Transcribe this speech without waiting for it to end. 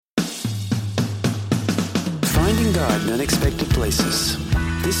Finding God in Unexpected Places.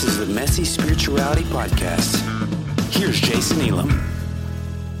 This is the Messy Spirituality Podcast. Here's Jason Elam.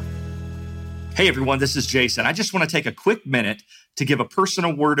 Hey everyone, this is Jason. I just want to take a quick minute to give a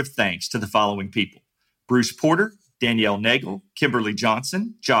personal word of thanks to the following people: Bruce Porter, Danielle Nagel, Kimberly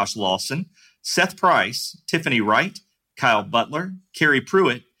Johnson, Josh Lawson, Seth Price, Tiffany Wright, Kyle Butler, Carrie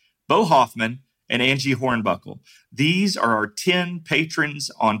Pruitt, Bo Hoffman, and Angie Hornbuckle. These are our 10 patrons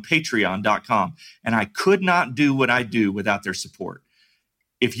on Patreon.com, and I could not do what I do without their support.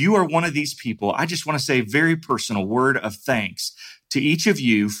 If you are one of these people, I just want to say a very personal word of thanks to each of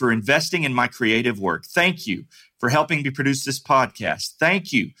you for investing in my creative work. Thank you for helping me produce this podcast.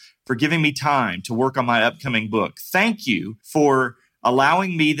 Thank you for giving me time to work on my upcoming book. Thank you for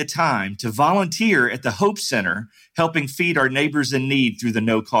allowing me the time to volunteer at the Hope Center, helping feed our neighbors in need through the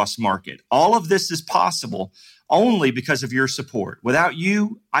no-cost market. All of this is possible only because of your support. Without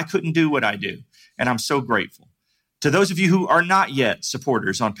you, I couldn't do what I do, and I'm so grateful. To those of you who are not yet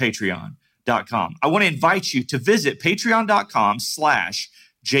supporters on Patreon.com, I want to invite you to visit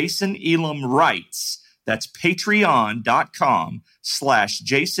patreon.com/Jason Elam Writes. That's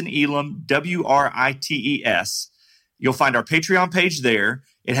patreon.com/Jason Elam, WRITES. You'll find our Patreon page there.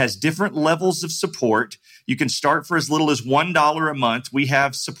 It has different levels of support. You can start for as little as $1 a month. We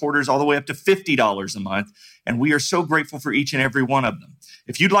have supporters all the way up to $50 a month, and we are so grateful for each and every one of them.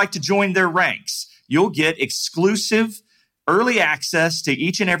 If you'd like to join their ranks, you'll get exclusive early access to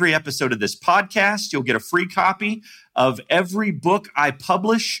each and every episode of this podcast. You'll get a free copy of every book I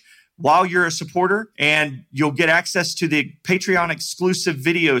publish while you're a supporter, and you'll get access to the Patreon exclusive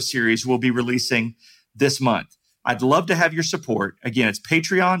video series we'll be releasing this month. I'd love to have your support. Again, it's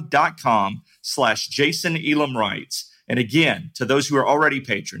patreon.com/Jason Elam Writes. And again, to those who are already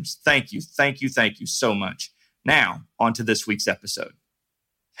patrons, thank you so much. Now, on to this week's episode.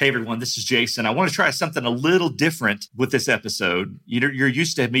 Hey everyone, this is Jason. I want to try something a little different with this episode. You're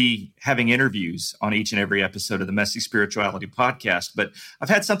used to me having interviews on each and every episode of the Messy Spirituality Podcast, but I've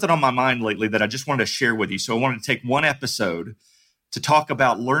had something on my mind lately that I just wanted to share with you. So I wanted to take one episode to talk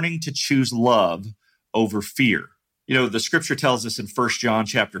about learning to choose love over fear. You know, the scripture tells us in 1 John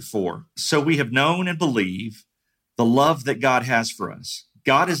chapter 4, so we have known and believe the love that God has for us.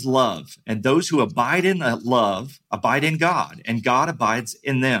 God is love, and those who abide in love abide in God, and God abides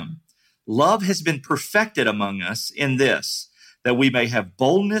in them. Love has been perfected among us in this, that we may have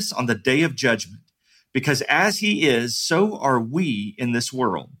boldness on the day of judgment, because as he is, so are we in this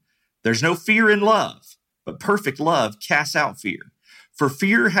world. There's no fear in love, but perfect love casts out fear. For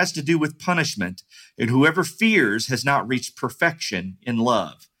fear has to do with punishment, and whoever fears has not reached perfection in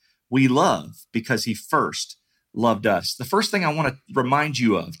love. We love because he first loved us. The first thing I want to remind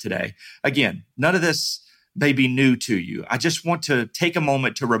you of today, again, none of this may be new to you. I just want to take a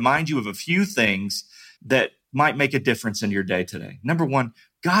moment to remind you of a few things that might make a difference in your day today. Number one,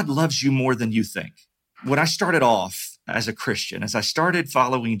 God loves you more than you think. When I started off as a Christian, as I started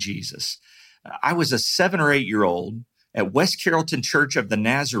following Jesus, I was a 7 or 8 year old at West Carrollton Church of the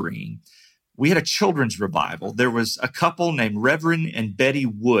Nazarene. We had a children's revival. There was a couple named Reverend and Betty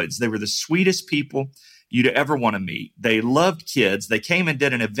Woods. They were the sweetest people you'd ever want to meet. They loved kids. They came and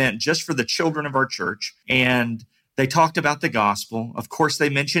did an event just for the children of our church, and they talked about the gospel. Of course, they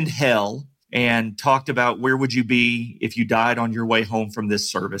mentioned hell and talked about where would you be if you died on your way home from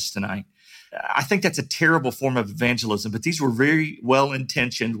this service tonight. I think that's a terrible form of evangelism, but these were very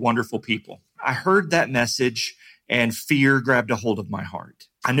well-intentioned, wonderful people. I heard that message, and fear grabbed a hold of my heart.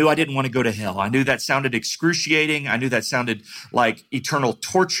 I knew I didn't want to go to hell. I knew that sounded excruciating. I knew that sounded like eternal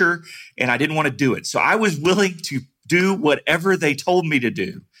torture, and I didn't want to do it. So I was willing to do whatever they told me to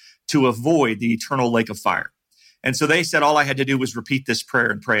do to avoid the eternal lake of fire. And so they said all I had to do was repeat this prayer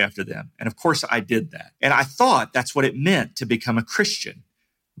and pray after them. And of course I did that. And I thought that's what it meant to become a Christian,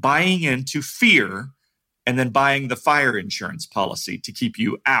 buying into fear and then buying the fire insurance policy to keep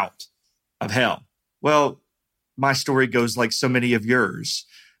you out of hell. Well, my story goes like so many of yours.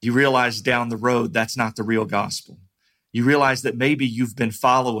 You realize down the road, that's not the real gospel. You realize that maybe you've been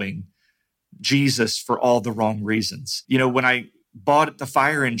following Jesus for all the wrong reasons. You know, when I bought the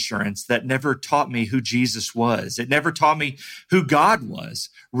fire insurance, that never taught me who Jesus was. It never taught me who God was.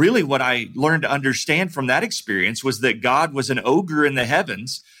 Really, what I learned to understand from that experience was that God was an ogre in the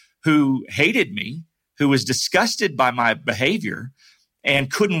heavens who hated me, who was disgusted by my behavior,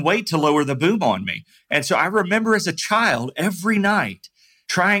 and couldn't wait to lower the boom on me. And so I remember as a child every night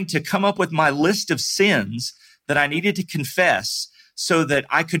trying to come up with my list of sins that I needed to confess so that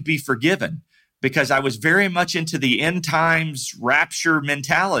I could be forgiven, because I was very much into the end times rapture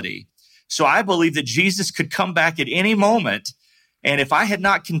mentality. So I believed that Jesus could come back at any moment And if I had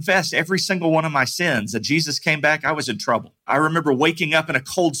not confessed every single one of my sins that Jesus came back, I was in trouble. I remember waking up in a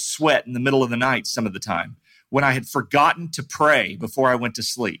cold sweat in the middle of the night some of the time when I had forgotten to pray before I went to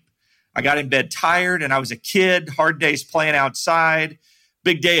sleep. I got in bed tired, and I was a kid, hard days playing outside,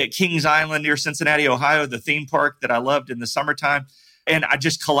 big day at Kings Island near Cincinnati, Ohio, the theme park that I loved in the summertime. And I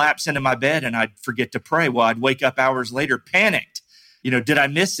just collapse into my bed and I'd forget to pray. Well, I'd wake up hours later, panicked. Did I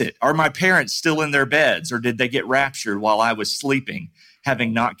miss it? Are my parents still in their beds, or did they get raptured while I was sleeping,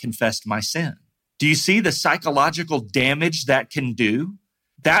 having not confessed my sin? Do you see the psychological damage that can do?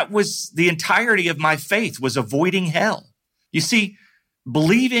 That was the entirety of my faith, was avoiding hell. You see,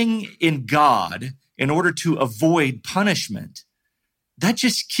 believing in God in order to avoid punishment, that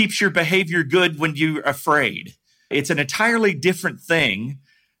just keeps your behavior good when you're afraid. It's an entirely different thing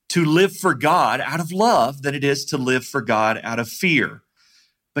to live for God out of love than it is to live for God out of fear.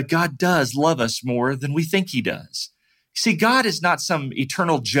 But God does love us more than we think he does. See, God is not some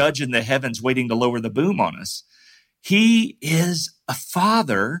eternal judge in the heavens waiting to lower the boom on us. He is a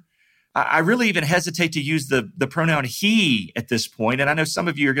father. I really even hesitate to use the pronoun he at this point. And I know some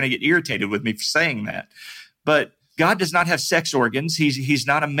of you are going to get irritated with me for saying that. But God does not have sex organs. He's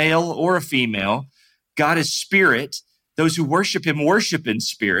not a male or a female. God is spirit. Those who worship him worship in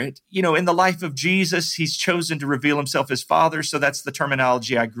spirit. In the life of Jesus, he's chosen to reveal himself as Father. So that's the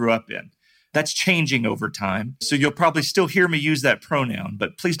terminology I grew up in. That's changing over time. So you'll probably still hear me use that pronoun,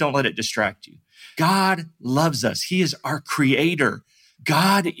 but please don't let it distract you. God loves us. He is our creator.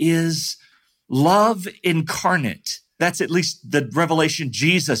 God is love incarnate. That's at least the revelation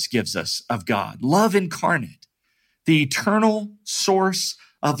Jesus gives us of God. Love incarnate, the eternal source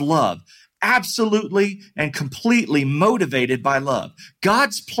of love. Absolutely and completely motivated by love.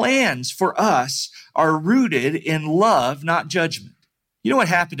 God's plans for us are rooted in love, not judgment. You know what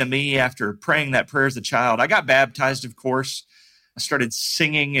happened to me after praying that prayer as a child? I got baptized, of course. I started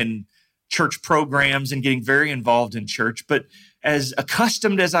singing in church programs and getting very involved in church. But as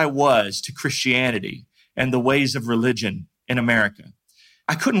accustomed as I was to Christianity and the ways of religion in America,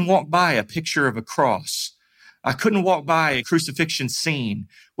 I couldn't walk by a picture of a cross. I couldn't walk by a crucifixion scene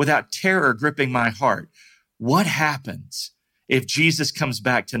without terror gripping my heart. What happens if Jesus comes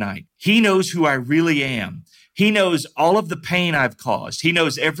back tonight? He knows who I really am. He knows all of the pain I've caused. He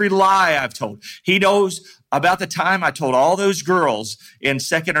knows every lie I've told. He knows about the time I told all those girls in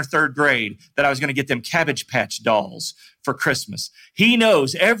second or third grade that I was going to get them Cabbage Patch dolls for Christmas. He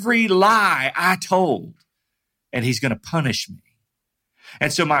knows every lie I told, and he's going to punish me.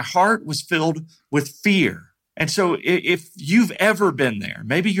 And so my heart was filled with fear. And so if you've ever been there,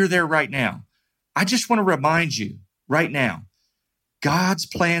 maybe you're there right now, I just want to remind you right now, God's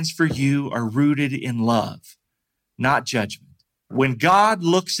plans for you are rooted in love, not judgment. When God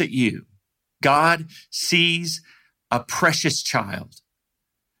looks at you, God sees a precious child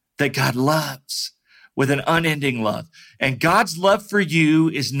that God loves with an unending love. And God's love for you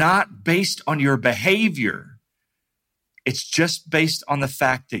is not based on your behavior. It's just based on the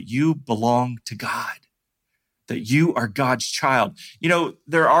fact that you belong to God, that you are God's child.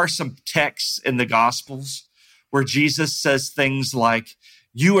 There are some texts in the Gospels where Jesus says things like,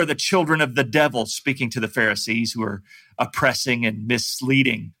 you are the children of the devil, speaking to the Pharisees who are oppressing and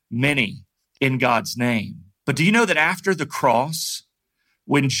misleading many in God's name. But do you know that after the cross,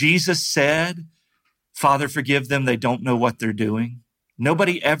 when Jesus said, Father, forgive them, they don't know what they're doing,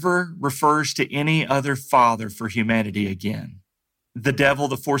 nobody ever refers to any other father for humanity again. The devil,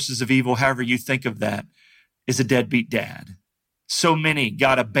 the forces of evil, however you think of that, is a deadbeat dad. So many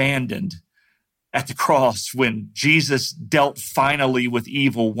got abandoned at the cross when Jesus dealt finally with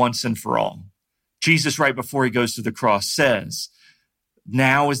evil once and for all. Jesus, right before he goes to the cross, says,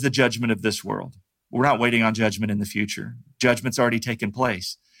 now is the judgment of this world. We're not waiting on judgment in the future. Judgment's already taken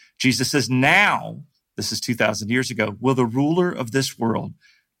place. Jesus says, now, this is 2,000 years ago, will the ruler of this world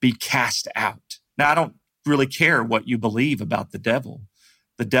be cast out. Now, I don't really care what you believe about the devil.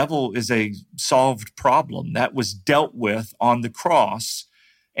 The devil is a solved problem that was dealt with on the cross,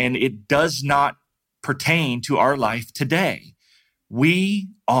 and it does not pertain to our life today. We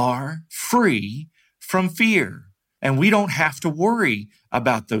are free from fear, and we don't have to worry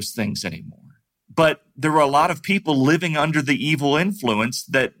about those things anymore. But there were a lot of people living under the evil influence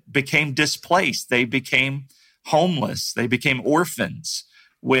that became displaced. They became homeless. They became orphans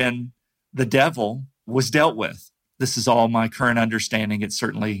when the devil was dealt with. This is all my current understanding. It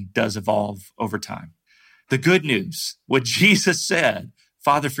certainly does evolve over time. The good news, what Jesus said,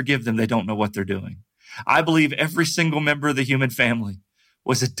 Father, forgive them, they don't know what they're doing. I believe every single member of the human family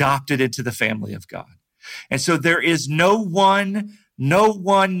was adopted into the family of God. And so there is no one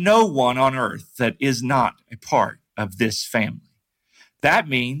on earth that is not a part of this family. That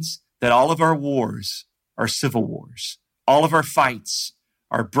means that all of our wars are civil wars. All of our fights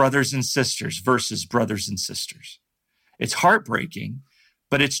are brothers and sisters versus brothers and sisters. It's heartbreaking,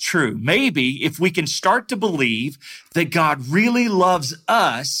 but it's true. Maybe if we can start to believe that God really loves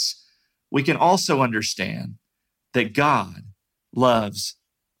us, we can also understand that God loves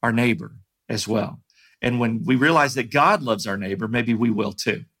our neighbor as well. And when we realize that God loves our neighbor, maybe we will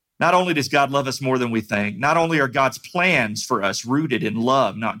too. Not only does God love us more than we think, not only are God's plans for us rooted in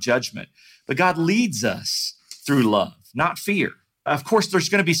love, not judgment, but God leads us through love, not fear. Of course, there's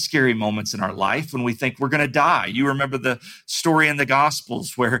going to be scary moments in our life when we think we're going to die. You remember the story in the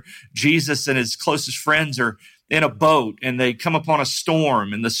Gospels where Jesus and his closest friends are in a boat and they come upon a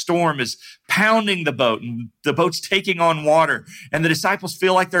storm, and the storm is pounding the boat and the boat's taking on water, and the disciples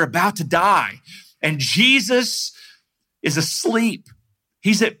feel like they're about to die. And Jesus is asleep.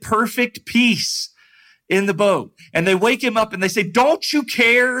 He's at perfect peace in the boat. And they wake him up and they say, "Don't you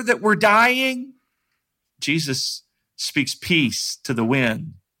care that we're dying?" Jesus speaks peace to the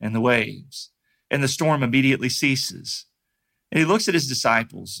wind and the waves, and the storm immediately ceases. And he looks at his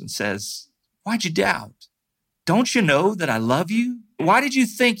disciples and says, "Why'd you doubt? Don't you know that I love you? Why did you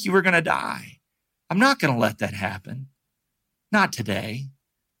think you were going to die? I'm not going to let that happen. Not today.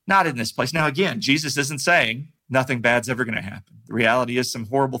 Not in this place." Now, again, Jesus isn't saying nothing bad's ever going to happen. The reality is some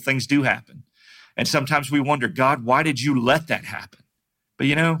horrible things do happen. And sometimes we wonder, God, why did you let that happen? But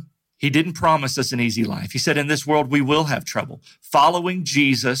he didn't promise us an easy life. He said, in this world, we will have trouble. Following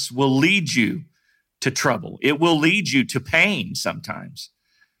Jesus will lead you to trouble. It will lead you to pain sometimes.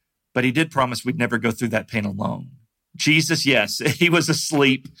 But he did promise we'd never go through that pain alone. Jesus, yes, he was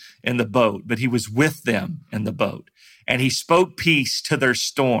asleep in the boat, but he was with them in the boat. And he spoke peace to their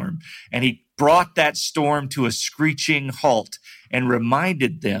storm. And he brought that storm to a screeching halt and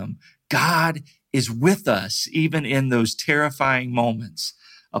reminded them God is with us even in those terrifying moments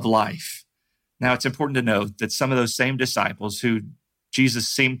of life. Now, it's important to note that some of those same disciples who Jesus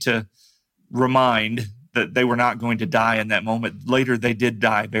seemed to remind that they were not going to die in that moment, later they did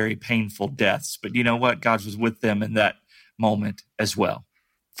die very painful deaths. But you know what? God was with them in that moment as well.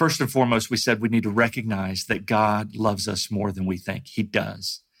 First and foremost, we said we need to recognize that God loves us more than we think. He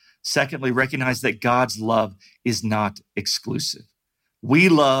does. Secondly, recognize that God's love is not exclusive. We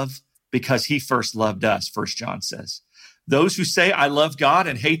love because he first loved us, 1 John says. Those who say, I love God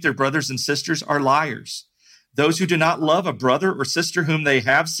and hate their brothers and sisters are liars. Those who do not love a brother or sister whom they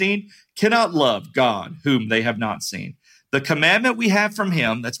have seen cannot love God whom they have not seen. The commandment we have from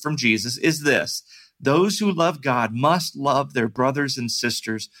him, that's from Jesus, is this: those who love God must love their brothers and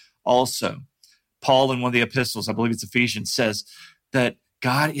sisters also. Paul, in one of the epistles, I believe it's Ephesians, says that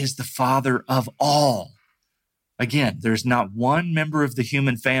God is the Father of all. Again, there's not one member of the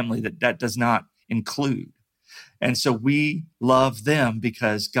human family that does not include. And so we love them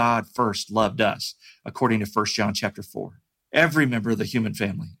because God first loved us, according to 1 John chapter 4. Every member of the human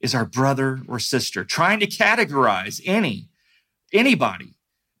family is our brother or sister. Trying to categorize anybody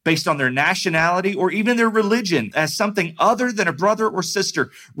based on their nationality or even their religion as something other than a brother or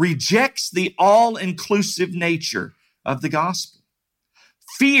sister rejects the all-inclusive nature of the gospel.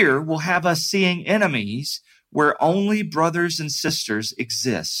 Fear will have us seeing enemies where only brothers and sisters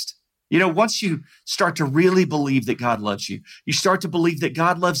exist. Once you start to really believe that God loves you, you start to believe that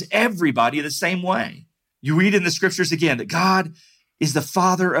God loves everybody the same way. You read in the scriptures again that God is the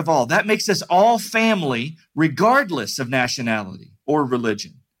Father of all. That makes us all family, regardless of nationality or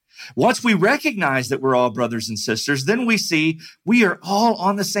religion. Once we recognize that we're all brothers and sisters, then we see we are all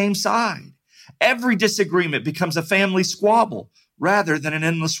on the same side. Every disagreement becomes a family squabble rather than an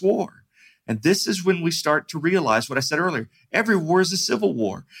endless war. And this is when we start to realize what I said earlier. Every war is a civil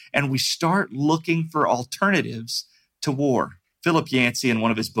war, and we start looking for alternatives to war. Philip Yancey, in one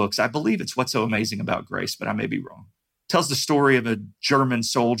of his books, I believe it's What's So Amazing About Grace, but I may be wrong, tells the story of a German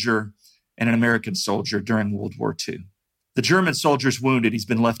soldier and an American soldier during World War II. The German soldier's wounded. He's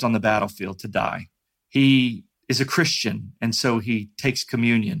been left on the battlefield to die. He is a Christian, and so he takes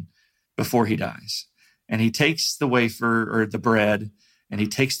communion before he dies. And he takes the wafer or the bread, and he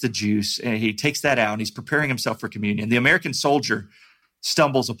takes the juice, and he takes that out, and he's preparing himself for communion. The American soldier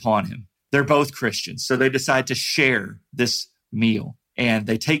stumbles upon him. They're both Christians, so they decide to share this meal. And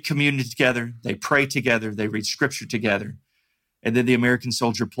they take communion together, they pray together, they read scripture together. And then the American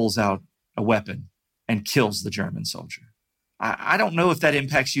soldier pulls out a weapon and kills the German soldier. I don't know if that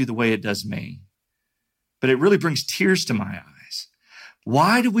impacts you the way it does me, but it really brings tears to my eyes.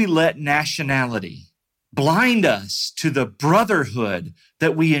 Why do we let nationality blind us to the brotherhood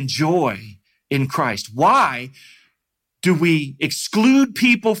that we enjoy in Christ? Why do we exclude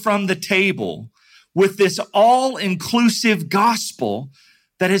people from the table with this all-inclusive gospel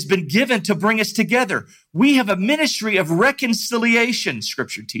that has been given to bring us together. We have a ministry of reconciliation,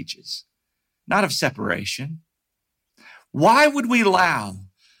 Scripture teaches, not of separation. Why would we allow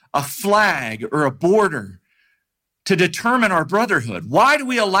a flag or a border to determine our brotherhood? Why do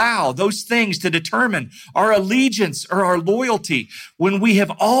we allow those things to determine our allegiance or our loyalty when we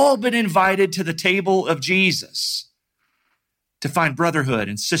have all been invited to the table of Jesus to find brotherhood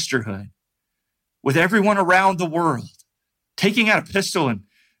and sisterhood with everyone around the world? Taking out a pistol and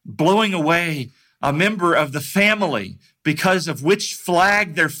blowing away a member of the family because of which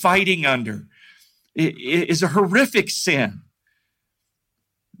flag they're fighting under is a horrific sin.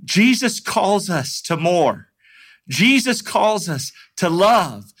 Jesus calls us to more. Jesus calls us to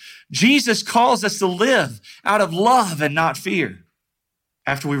love. Jesus calls us to live out of love and not fear.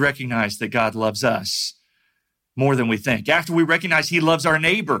 After we recognize that God loves us more than we think, after we recognize he loves our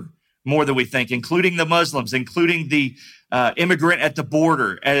neighbor more than we think, including the Muslims, including the immigrant at the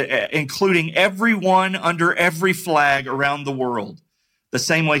border, including everyone under every flag around the world, the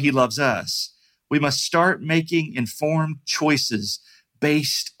same way he loves us, we must start making informed choices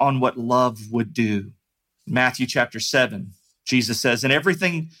based on what love would do. Matthew chapter 7, Jesus says, "And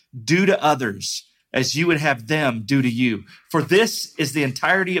everything do to others as you would have them do to you. For this is the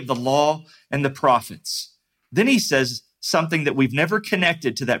entirety of the law and the prophets." Then he says something that we've never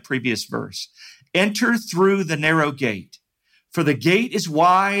connected to that previous verse. "Enter through the narrow gate, for the gate is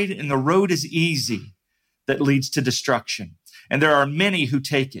wide and the road is easy that leads to destruction. And there are many who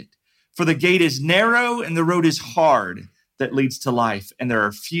take it. For the gate is narrow and the road is hard that leads to life, and there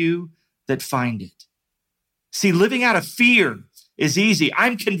are few that find it." See, living out of fear is easy.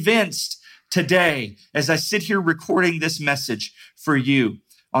 I'm convinced today, as I sit here recording this message for you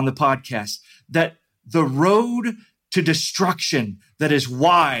on the podcast, that the road to destruction that is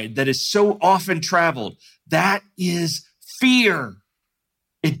wide, that is so often traveled, that is fear.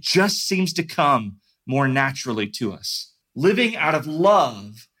 It just seems to come more naturally to us. Living out of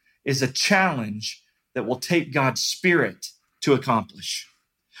love is a challenge that will take God's Spirit to accomplish.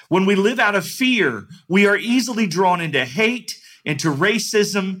 When we live out of fear, we are easily drawn into hate, into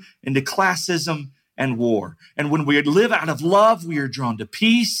racism, into classism and war. And when we live out of love, we are drawn to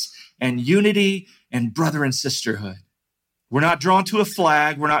peace and unity and brother and sisterhood. We're not drawn to a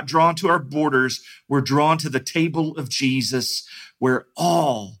flag. We're not drawn to our borders. We're drawn to the table of Jesus, where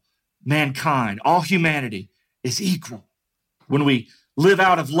all mankind, all humanity is equal. When we live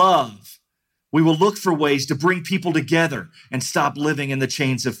out of love, we will look for ways to bring people together and stop living in the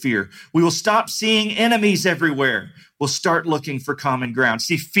chains of fear. We will stop seeing enemies everywhere. We'll start looking for common ground.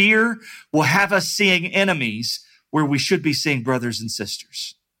 See, fear will have us seeing enemies where we should be seeing brothers and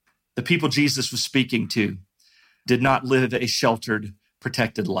sisters. The people Jesus was speaking to did not live a sheltered,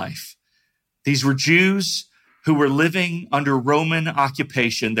 protected life. These were Jews who were living under Roman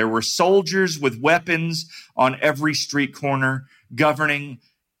occupation. There were soldiers with weapons on every street corner, governing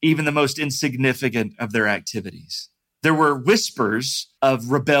even the most insignificant of their activities. There were whispers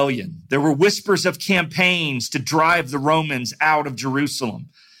of rebellion. There were whispers of campaigns to drive the Romans out of Jerusalem.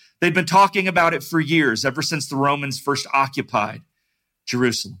 They'd been talking about it for years, ever since the Romans first occupied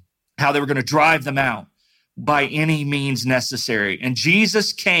Jerusalem, how they were going to drive them out by any means necessary. And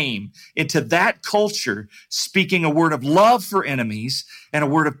Jesus came into that culture speaking a word of love for enemies and a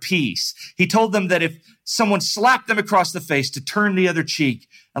word of peace. He told them that if someone slapped them across the face, to turn the other cheek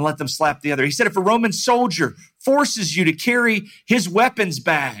and let them slap the other. He said, if a Roman soldier forces you to carry his weapons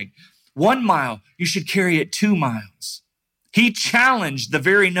bag 1 mile, you should carry it 2 miles. He challenged the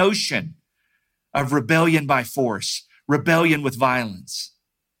very notion of rebellion by force, rebellion with violence.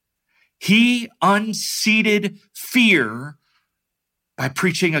 He unseated fear by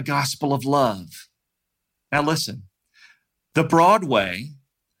preaching a gospel of love. Now listen, the broad way,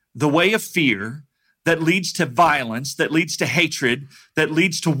 the way of fear that leads to violence, that leads to hatred, that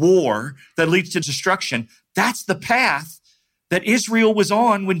leads to war, that leads to destruction, that's the path that Israel was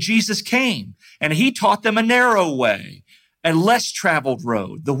on when Jesus came. And he taught them a narrow way, a less traveled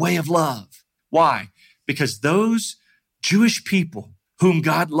road, the way of love. Why? Because those Jewish people whom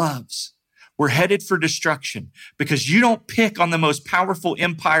God loves were headed for destruction, because you don't pick on the most powerful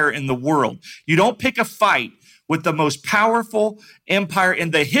empire in the world. You don't pick a fight with the most powerful empire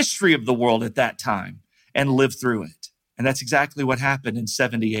in the history of the world at that time and live through it. And that's exactly what happened in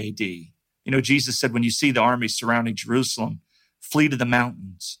 70 AD. You know, Jesus said, when you see the army surrounding Jerusalem, flee to the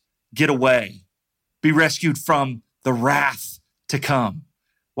mountains, get away, be rescued from the wrath to come.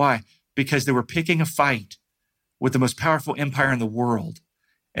 Why? Because they were picking a fight with the most powerful empire in the world,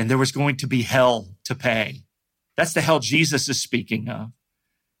 and there was going to be hell to pay. That's the hell Jesus is speaking of.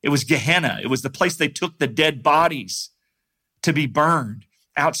 It was Gehenna. It was the place they took the dead bodies to be burned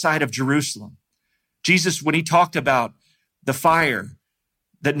outside of Jerusalem. Jesus, when he talked about the fire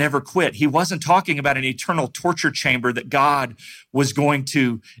that never quit, he wasn't talking about an eternal torture chamber that God was going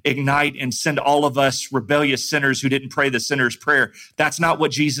to ignite and send all of us rebellious sinners who didn't pray the sinner's prayer. That's not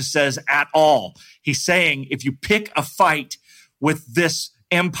what Jesus says at all. He's saying, if you pick a fight with this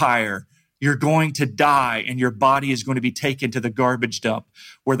empire, you're going to die and your body is going to be taken to the garbage dump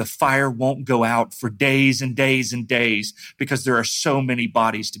where the fire won't go out for days and days and days because there are so many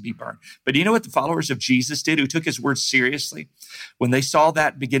bodies to be burned. But do you know what the followers of Jesus did who took his words seriously? When they saw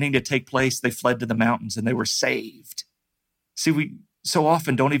that beginning to take place, they fled to the mountains and they were saved. See, we so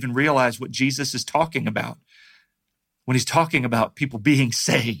often don't even realize what Jesus is talking about when he's talking about people being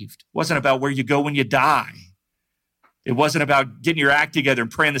saved. It wasn't about where you go when you die. It wasn't about getting your act together and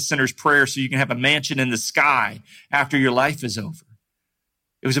praying the sinner's prayer so you can have a mansion in the sky after your life is over.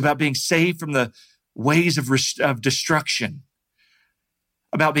 It was about being saved from the ways of destruction,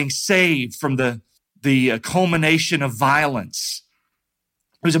 about being saved from the culmination of violence.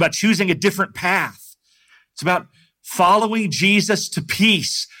 It was about choosing a different path. It's about following Jesus to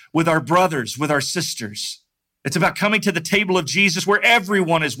peace with our brothers, with our sisters. It's about coming to the table of Jesus where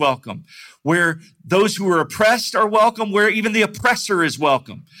everyone is welcome, where those who are oppressed are welcome, where even the oppressor is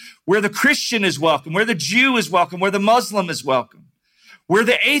welcome, where the Christian is welcome, where the Jew is welcome, where the Muslim is welcome, where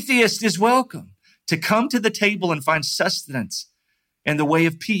the atheist is welcome, to come to the table and find sustenance in the way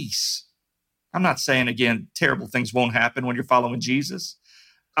of peace. I'm not saying, again, terrible things won't happen when you're following Jesus.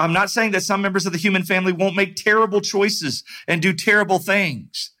 I'm not saying that some members of the human family won't make terrible choices and do terrible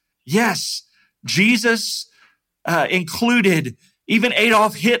things. Yes, Jesus included even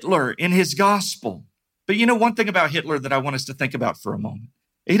Adolf Hitler in his gospel. But you know one thing about Hitler that I want us to think about for a moment.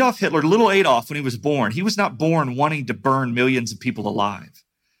 Adolf Hitler, little Adolf, when he was not born wanting to burn millions of people alive.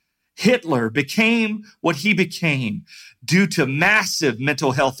 Hitler became what he became due to massive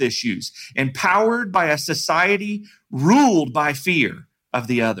mental health issues, empowered by a society ruled by fear of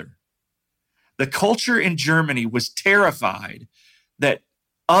the other. The culture in Germany was terrified that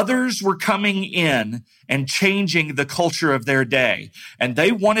others were coming in and changing the culture of their day, and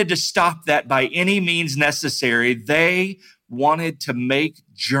they wanted to stop that by any means necessary. They wanted to make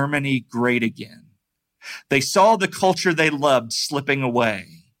Germany great again. They saw the culture they loved slipping away,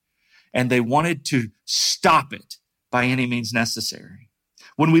 and they wanted to stop it by any means necessary.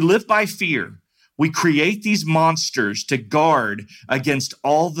 When we live by fear, we create these monsters to guard against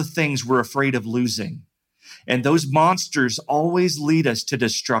all the things we're afraid of losing. And those monsters always lead us to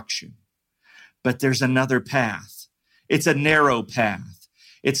destruction. But there's another path. It's a narrow path.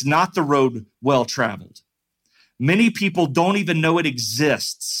 It's not the road well-traveled. Many people don't even know it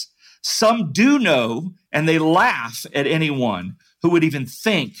exists. Some do know, and they laugh at anyone who would even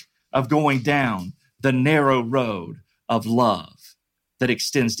think of going down the narrow road of love that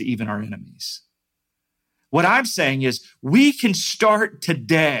extends to even our enemies. What I'm saying is we can start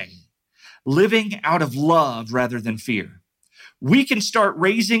today living out of love rather than fear. We can start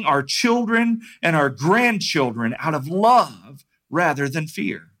raising our children and our grandchildren out of love rather than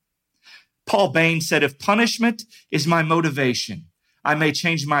fear. Paul Bain said, if punishment is my motivation, I may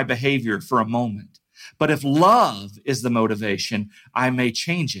change my behavior for a moment. But if love is the motivation, I may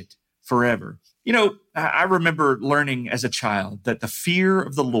change it forever. You know, I remember learning as a child that the fear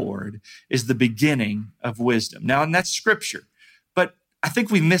of the Lord is the beginning of wisdom. Now, and that's scripture. I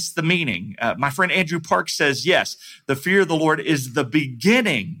think we missed the meaning. My friend Andrew Park says, yes, the fear of the Lord is the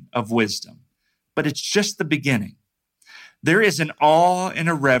beginning of wisdom, but it's just the beginning. There is an awe and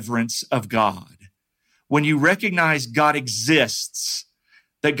a reverence of God. When you recognize God exists,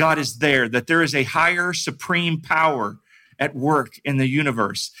 that God is there, that there is a higher supreme power at work in the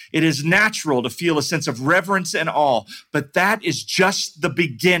universe, it is natural to feel a sense of reverence and awe, but that is just the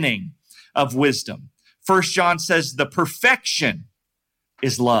beginning of wisdom. 1 John says the perfection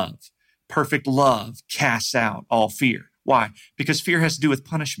is love. Perfect love casts out all fear. Why? Because fear has to do with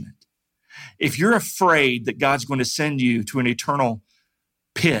punishment. If you're afraid that God's going to send you to an eternal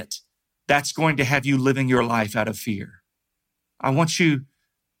pit, that's going to have you living your life out of fear. I want you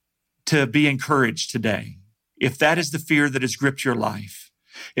to be encouraged today. If that is the fear that has gripped your life,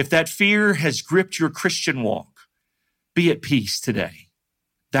 if that fear has gripped your Christian walk, be at peace today.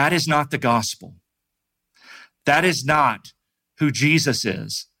 That is not the gospel. That is not who Jesus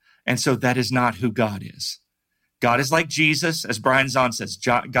is. And so that is not who God is. God is like Jesus, as Brian Zahn says,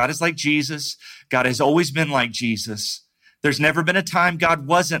 God is like Jesus. God has always been like Jesus. There's never been a time God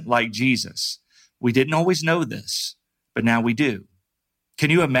wasn't like Jesus. We didn't always know this, but now we do.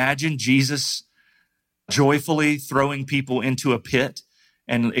 Can you imagine Jesus joyfully throwing people into a pit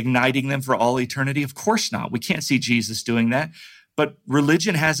and igniting them for all eternity? Of course not. We can't see Jesus doing that. But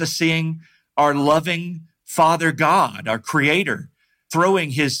religion has us seeing our loving Father God, our Creator,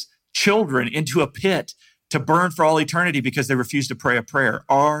 throwing his children into a pit to burn for all eternity because they refuse to pray a prayer.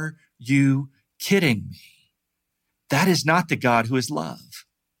 Are you kidding me? That is not the God who is love.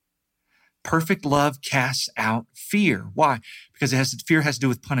 Perfect love casts out fear. Why? Because fear has to do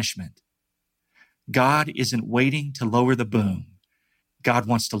with punishment. God isn't waiting to lower the boom. God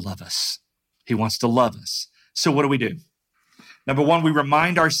wants to love us. He wants to love us. So what do? Number one, we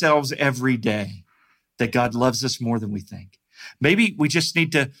remind ourselves every day that God loves us more than we think. Maybe we just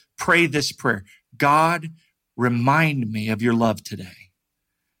need to pray this prayer. God, remind me of your love today.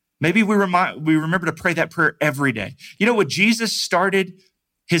 Maybe we remember to pray that prayer every day. You know, when Jesus started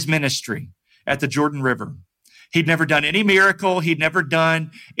his ministry at the Jordan River, he'd never done any miracle. He'd never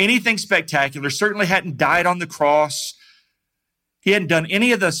done anything spectacular. Certainly hadn't died on the cross. He hadn't done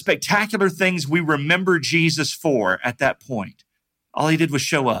any of the spectacular things we remember Jesus for at that point. All he did was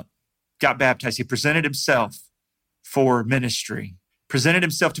show up, got baptized. He presented himself for ministry, presented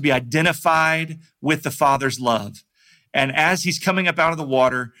himself to be identified with the Father's love. And as he's coming up out of the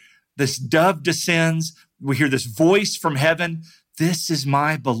water, this dove descends. We hear this voice from heaven. This is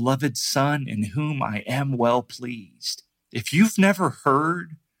my beloved Son in whom I am well pleased. If you've never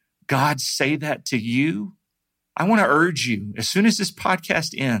heard God say that to you, I want to urge you, as soon as this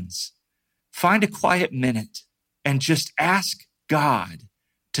podcast ends, find a quiet minute and just ask God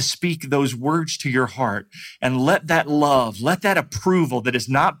to speak those words to your heart and let that love, let that approval that is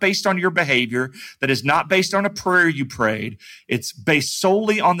not based on your behavior, that is not based on a prayer you prayed. It's based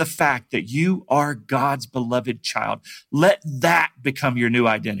solely on the fact that you are God's beloved child. Let that become your new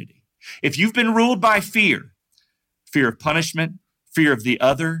identity. If you've been ruled by fear of punishment, fear of the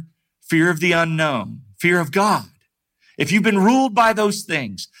other, fear of the unknown, fear of God, if you've been ruled by those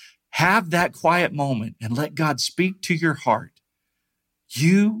things, have that quiet moment and let God speak to your heart.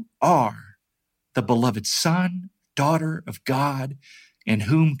 You are the beloved son, daughter of God, in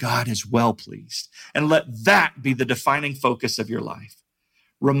whom God is well pleased. And let that be the defining focus of your life.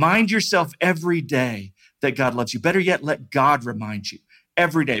 Remind yourself every day that God loves you. Better yet, let God remind you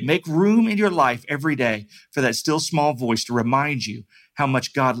every day. Make room in your life every day for that still small voice to remind you how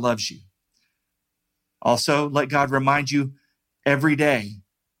much God loves you. Also, let God remind you every day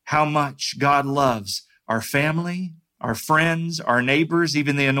how much God loves our family, our friends, our neighbors,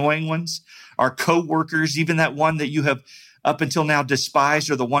 even the annoying ones, our co-workers, even that one that you have up until now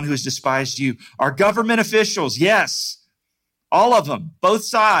despised or the one who has despised you, our government officials, yes, all of them, both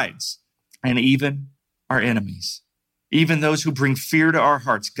sides, and even our enemies, even those who bring fear to our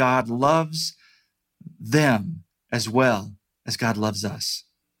hearts. God loves them as well as God loves us.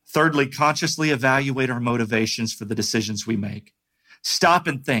 Thirdly, consciously evaluate our motivations for the decisions we make. Stop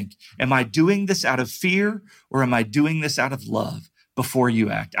and think, am I doing this out of fear or am I doing this out of love before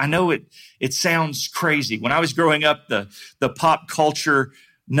you act? I know it sounds crazy. When I was growing up, the pop culture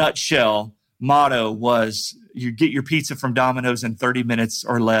nutshell motto was you get your pizza from Domino's in 30 minutes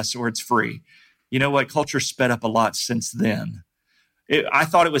or less or it's free. You know what? Culture sped up a lot since then. I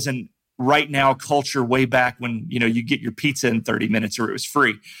thought it was an right now culture way back when, you get your pizza in 30 minutes or it was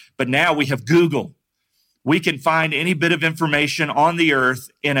free. But now we have Google. We can find any bit of information on the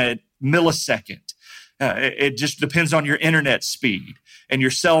earth in a millisecond. It just depends on your internet speed and your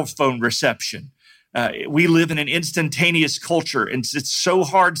cell phone reception. We live in an instantaneous culture, and it's so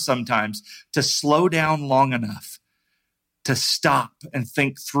hard sometimes to slow down long enough to stop and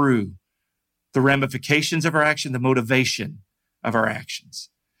think through the ramifications of our action, the motivation of our actions.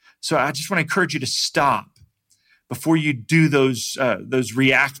 So I just want to encourage you to stop before you do those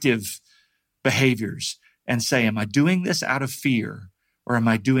reactive behaviors and say, am I doing this out of fear or am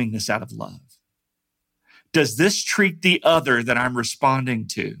I doing this out of love? Does this treat the other that I'm responding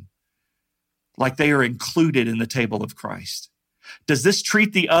to like they are included in the table of Christ? Does this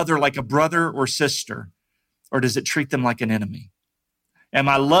treat the other like a brother or sister, or does it treat them like an enemy? Am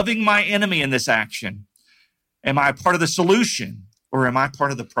I loving my enemy in this action? Am I part of the solution or am I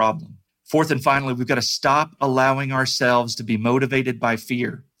part of the problem? Fourth and finally, we've got to stop allowing ourselves to be motivated by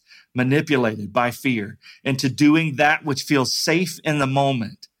fear, manipulated by fear, into doing that which feels safe in the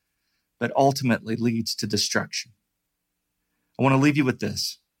moment, but ultimately leads to destruction. I want to leave you with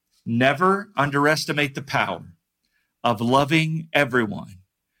this. Never underestimate the power of loving everyone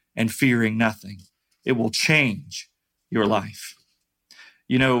and fearing nothing. It will change your life.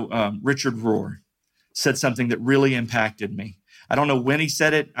 Richard Rohr said something that really impacted me. I don't know when he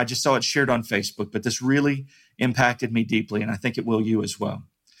said it. I just saw it shared on Facebook, but this really impacted me deeply, and I think it will you as well.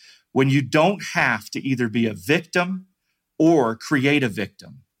 When you don't have to either be a victim or create a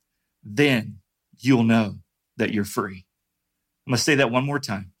victim, then you'll know that you're free. I'm going to say that one more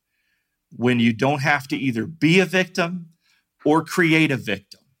time. When you don't have to either be a victim or create a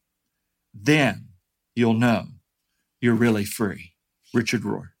victim, then you'll know you're really free. Richard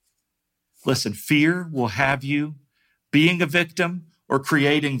Rohr. Listen, fear will have you being a victim or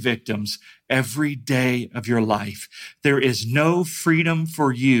creating victims every day of your life. There is no freedom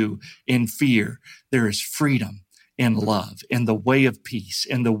for you in fear. There is freedom in love, in the way of peace,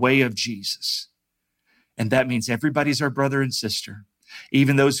 in the way of Jesus. And that means everybody's our brother and sister,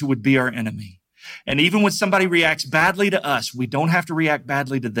 even those who would be our enemy. And even when somebody reacts badly to us, we don't have to react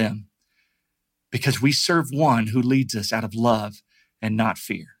badly to them because we serve one who leads us out of love and not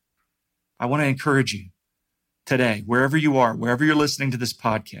fear. I want to encourage you today, wherever you are, wherever you're listening to this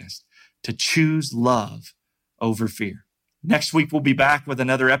podcast, to choose love over fear. Next week, we'll be back with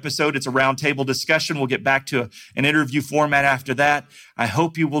another episode. It's a roundtable discussion. We'll get back to an interview format after that. I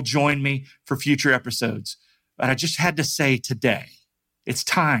hope you will join me for future episodes. But I just had to say today, it's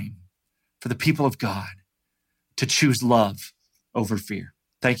time for the people of God to choose love over fear.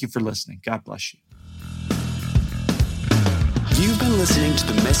 Thank you for listening. God bless you. You've been listening to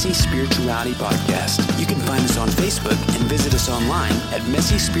the Messy Spirituality Podcast. You can find us on Facebook and visit us online at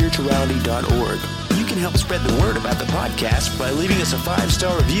messyspirituality.org. You can help spread the word about the podcast by leaving us a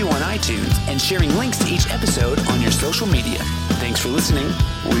 5-star review on iTunes and sharing links to each episode on your social media. Thanks for listening.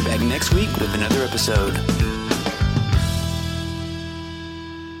 We'll be back next week with another episode.